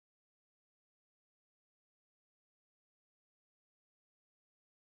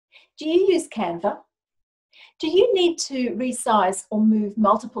Do you use Canva? Do you need to resize or move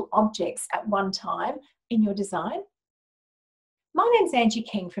multiple objects at one time in your design? My name's Angie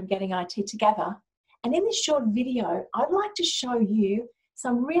King from Getting IT Together, and in this short video, I'd like to show you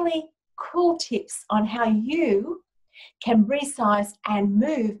some really cool tips on how you can resize and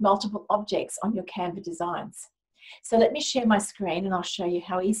move multiple objects on your Canva designs. So let me share my screen and I'll show you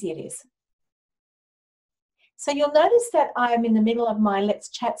how easy it is. So you'll notice that I am in the middle of my Let's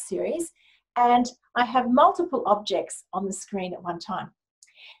Chat series and I have multiple objects on the screen at one time.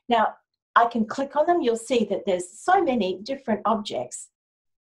 Now, I can click on them. You'll see that there's so many different objects.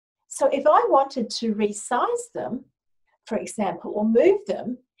 So if I wanted to resize them, for example, or move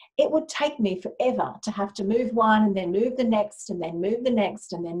them, it would take me forever to have to move one and then move the next and then move the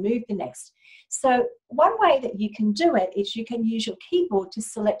next and then move the next. So one way that you can do it is you can use your keyboard to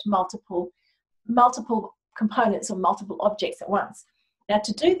select multiple components or multiple objects at once. Now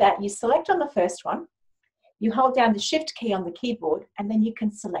to do that, you select on the first one, you hold down the Shift key on the keyboard, and then you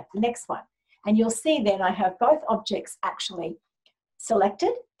can select the next one. And you'll see then I have both objects actually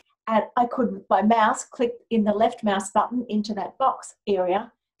selected, and I could, with my mouse, click in the left mouse button into that box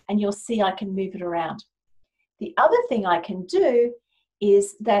area, and you'll see I can move it around. The other thing I can do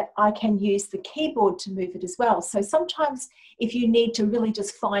is that I can use the keyboard to move it as well. So sometimes if you need to really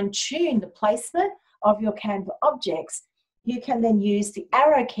just fine-tune the placement of your Canva objects, you can then use the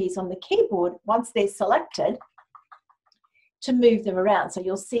arrow keys on the keyboard once they're selected to move them around. So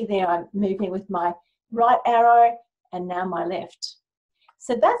you'll see there I'm moving with my right arrow and now my left.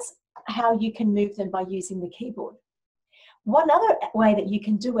 So that's how you can move them by using the keyboard. One other way that you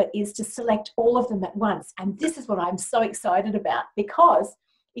can do it is to select all of them at once. And this is what I'm so excited about, because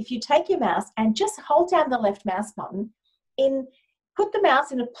if you take your mouse and just hold down the left mouse button, put the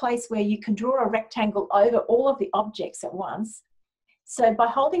mouse in a place where you can draw a rectangle over all of the objects at once. So by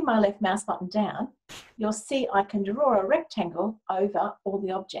holding my left mouse button down, you'll see I can draw a rectangle over all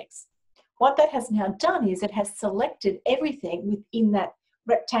the objects. What that has now done is it has selected everything within that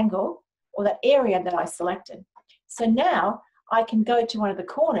rectangle or that area that I selected. So now I can go to one of the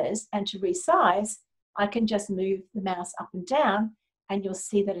corners, and to resize, I can just move the mouse up and down and you'll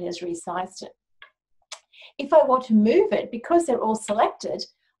see that it has resized it. If I want to move it, because they're all selected,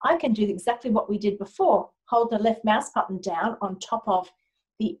 I can do exactly what we did before. Hold the left mouse button down on top of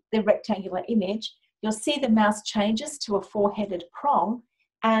the rectangular image. You'll see the mouse changes to a four-headed prong,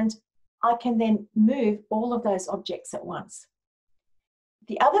 and I can then move all of those objects at once.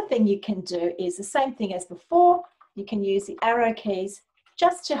 The other thing you can do is the same thing as before. You can use the arrow keys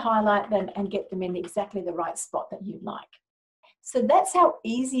just to highlight them and get them in exactly the right spot that you'd like. So that's how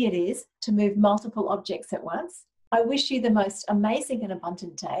easy it is to move multiple objects at once. I wish you the most amazing and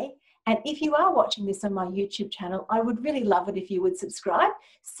abundant day. And if you are watching this on my YouTube channel, I would really love it if you would subscribe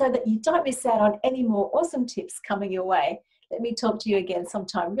so that you don't miss out on any more awesome tips coming your way. Let me talk to you again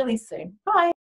sometime really soon. Bye.